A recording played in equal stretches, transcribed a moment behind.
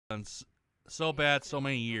so bad so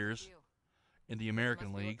many years in the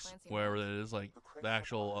American leagues, wherever it is, like the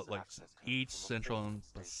actual like East, Central, and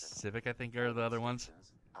Pacific, I think are the other ones.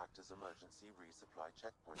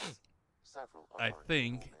 I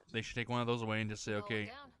think they should take one of those away and just say, okay,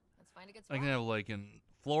 I can have like in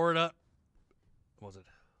Florida, what was it?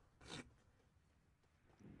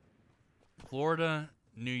 Florida,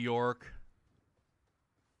 New York.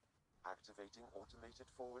 Activating automated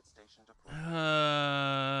forward station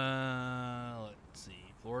Let's see,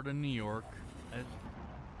 Florida, New York.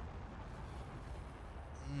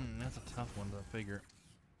 That's a tough one to figure.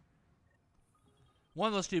 One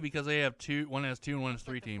of those two, because they have two. One has two and one has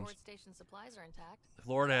three teams. Station supplies are intact.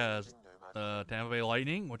 Florida has Tampa Bay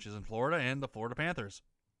Lightning, which is in Florida, and the Florida Panthers.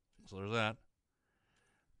 So there's that.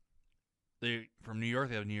 From New York,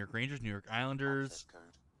 they have New York Rangers, New York Islanders,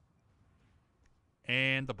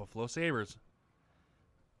 and the Buffalo Sabres.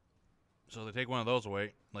 So they take one of those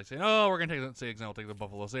away. Like say, oh, we're going to take, say, example, take the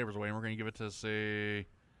Buffalo Sabres away, and we're going to give it to, say,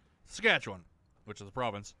 Saskatchewan, which is a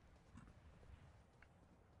province.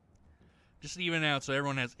 Just to even out so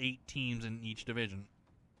everyone has 8 teams in each division.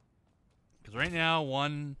 Because right now,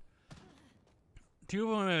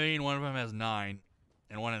 2 of them have 8, and 1 of them has 9,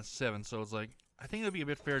 and 1 has 7. So it's like, I think it would be a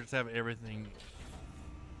bit fair to just have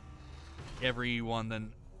everyone,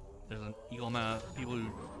 then there's an equal amount of people who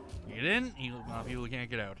get in, equal amount of people who can't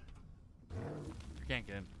get out. Or can't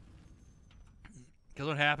get in. Because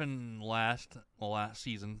what happened last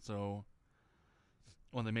season, so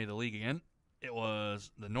when they made the league again, it was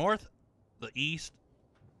the North, the East,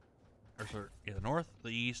 the North, the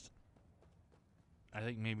East, I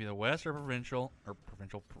think maybe the West or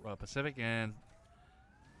Pacific, and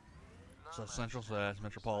so Central /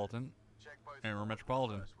 Metropolitan, and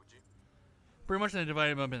Metropolitan. Pretty much they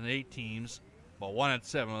divided them up into 8 teams. Well, one had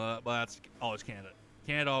 7, but that's always Canada.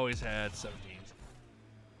 Canada always had 7 teams.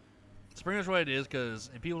 It's pretty much what it is, because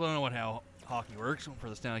if people don't know how hockey works for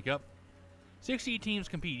the Stanley Cup, 60 teams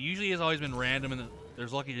compete. Usually it's always been random, and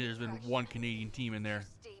there's been one Canadian team in there.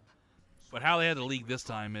 But how they had the league this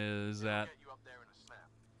time is that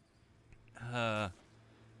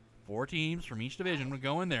 4 teams from each division would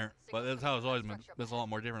go in there. But that's how it's always been. It's a lot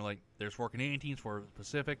more different. Like, there's 4 Canadian teams, 4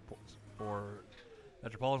 Pacific, 4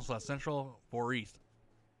 Metropolitan / Central, 4 East.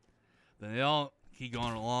 Then they all keep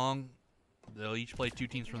going along. They'll each play 2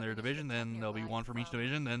 teams from their division. Then there'll be 1 from each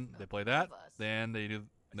division. Then they play that. Then they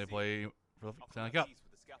play for the Stanley Cup.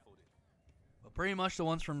 But pretty much the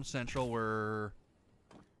ones from Central were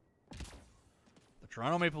the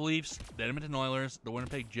Toronto Maple Leafs, the Edmonton Oilers, the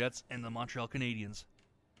Winnipeg Jets, and the Montreal Canadiens.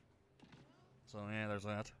 So yeah, there's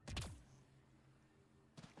that.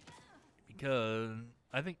 Because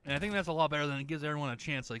I think that's a lot better than it gives everyone a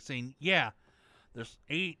chance. Like saying, yeah, there's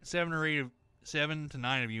 7 to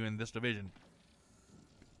 9 of you in this division.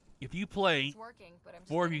 If you play,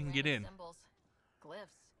 4 of you can get in.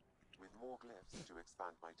 Glyphs. With more glyphs to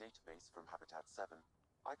expand my database from Habitat 7,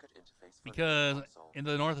 I could interface because in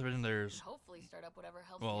the North Division there's hopefully start up whatever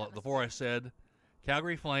helps the 4 I said,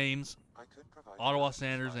 Calgary Flames, Ottawa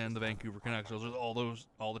Senators, and the Vancouver Canucks. Those are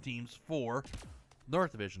all the teams for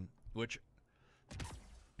North Division, which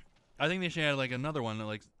I think they should add like another one,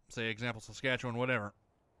 like say example Saskatchewan, whatever.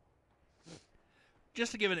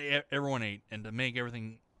 Just to give it everyone 8 and to make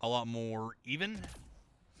everything a lot more even.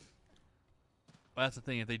 But that's the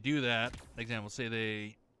thing. If they do that, example, say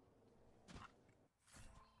they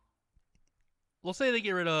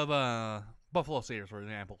get rid of Buffalo Sabres, for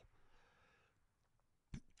example.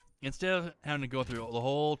 Instead of having to go through the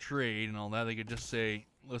whole trade and all that, they could just say,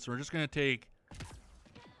 listen, we're just going to take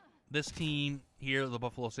this team here, the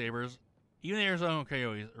Buffalo Sabres, even the Arizona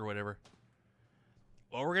Coyotes or whatever.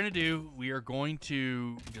 What we're going to do, we are going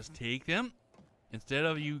to just take them. Instead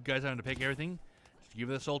of you guys having to pick everything, just give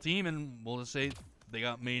this whole team, and we'll just say they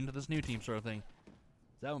got made into this new team sort of thing.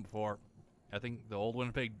 That one before. I think the old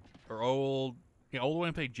Winnipeg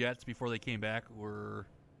Jets before they came back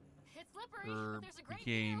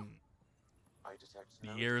became the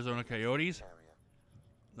Arizona Coyotes.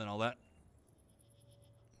 Then all that.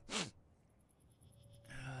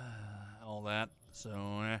 All that. So,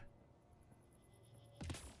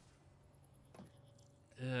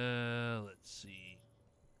 let's see.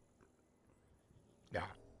 Yeah.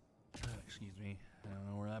 Excuse me. I don't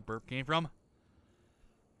know where that burp came from.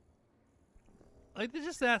 Like,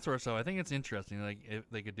 just that sort of stuff. I think it's interesting, like, if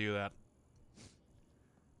they could do that.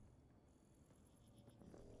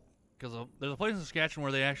 Because there's a place in Saskatchewan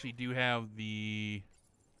where they actually do have the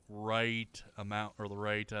right amount, or the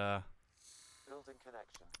right, building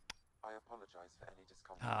connection. I apologize for any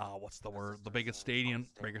discomfort. What's the word? The biggest stadium,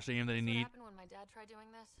 bigger stadium that you What need. happened when my dad tried doing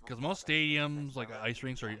this? Because most stadiums, like ice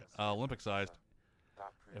rinks, are Olympic sized.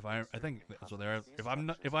 I think so. There.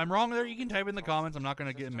 If I'm wrong there, you can type in the comments. I'm not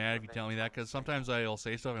gonna get mad if you tell me that, because sometimes I'll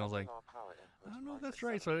say stuff and I was like, I don't know if that's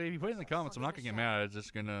right. So if you put it in the comments, I'm not gonna get mad. It's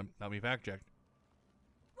just gonna help me fact check.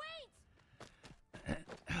 Wait!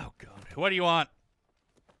 Oh God. What do you want?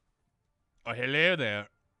 Oh, hello there.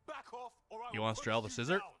 Back off, or I You will want to straddle the punch you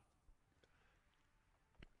scissor? down.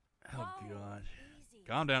 Oh Whoa, God. easy.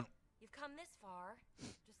 Calm down. You've come this far.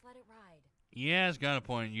 Just let it ride. Yeah, it's got a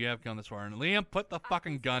point. You have come this far. And Liam, put the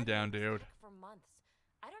fucking gun down, dude. For months.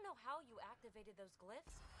 I don't know how you activated those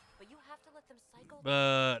glyphs, but you have to let them cycle.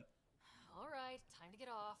 But All right, time to get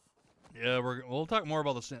off. yeah, we'll talk more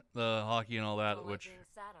about the hockey and all that, Don't like which being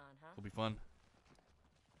sat on, huh? will be fun.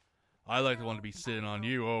 I like the one to be sitting on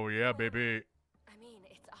you. Oh yeah, baby. I mean,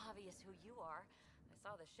 it's obvious who you are. I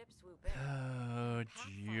saw the ship swoop in. Oh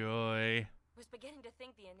joy. Was beginning to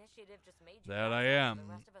think the initiative just made you That I pass am. so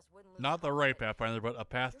the rest of us wouldn't lose Not the right confidence. Pathfinder, but a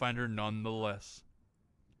Pathfinder nonetheless.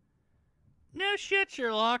 No shit,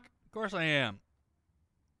 Sherlock. Of course I am.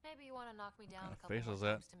 Maybe you want to knock me down What a kind of couple face more was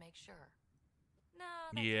that? times to make sure. No,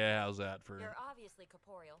 that's Yeah, okay. how's that for? You're obviously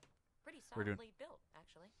corporeal. Pretty We're doing- solidly built,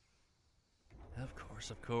 actually. Of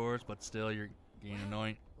course, but still, you're getting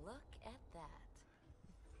annoying. Look at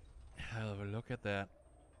that. Hell of a look at that.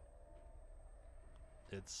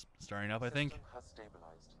 It's starting up, I think. System has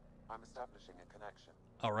stabilized. I'm establishing a connection.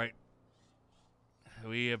 All right.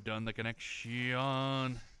 We have done the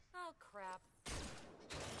connection. Oh, crap.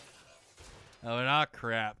 Oh, not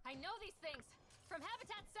crap. I know these things from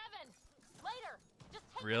Habitat 7. Later, just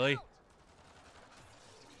take Really? them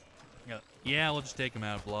out. Yeah, we'll just take him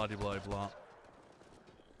out. Blah, de blah, blah.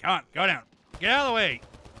 Come on, go down. Get out of the way.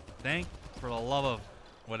 Thank for the love of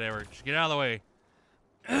whatever. Just get out of the way.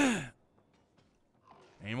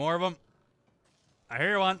 Any more of them? I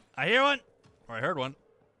hear one. I hear one. Or I heard one.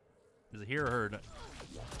 Is it here or heard?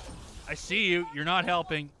 I see you. You're not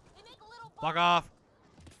helping. They make a little Fuck off.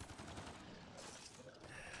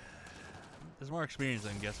 There's more experience,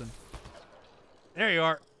 I'm guessing. There you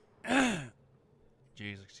are.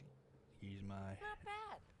 Jesus. Excuse my Not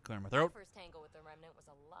bad. clear my My throat. first tangle with the Remnant was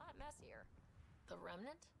a lot messier. The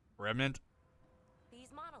remnant? Remnant.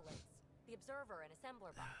 These monoliths, the Observer and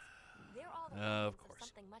Assembler bots, they're all the Of remnants course.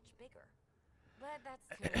 something much bigger. But that's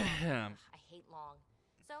too long. Of I hate long.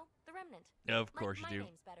 So, the Remnant. course you my do.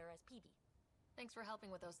 name's better as PeeBee. Thanks for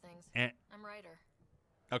helping with those things. Eh. I'm Ryder.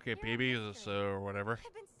 Okay, You're a PeeBee, mystery. so or whatever.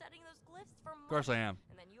 I've been studying those glyphs for months. Of course I am.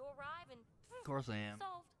 And then you arrive and Of course I am.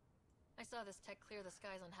 solved. I saw this tech clear the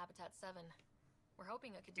skies on Habitat 7. We're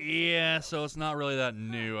hoping I could do the same Yeah, for so yours. it's not really that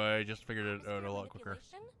new. I just figured it out Atmosphere a lot quicker.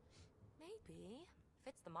 manipulation? Maybe.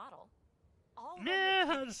 Fits the model. All Nah, remnant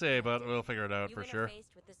hard to say, but we'll figure it out you for sure.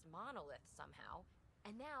 interfaced with this monolith somehow,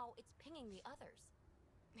 and now it's pinging the others.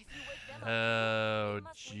 If you wake them up, Oh, they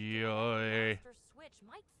must lead to another joy. master switch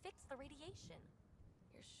might fix the radiation.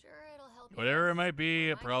 You're sure it'll help you? Whatever it guys? might be,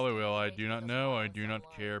 it Mine probably just will. I can't do wait not for know. I those do not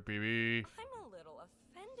models care, PeeBee. I'm a little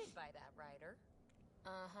offended by that, Ryder.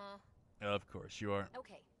 Uh-huh. Of course you are.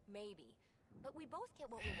 Okay, maybe. But we both get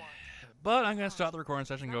what we want. But I'm gonna stop the recording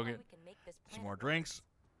session, It's go not like get we can make this some planet more work. drinks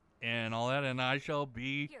and all that, and I shall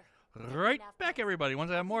be Here, right enough back, now. everybody. Once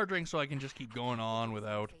I have more drinks, so I can just keep going on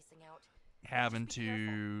without Facing out. having Just be to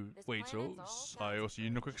careful. This wait. So planet's all I will kinds see you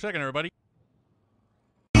in a quick second, everybody.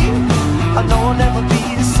 I know I'll never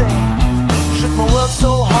be the same. Shook my world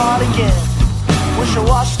so hard again. Wish I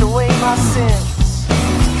washed away my sin.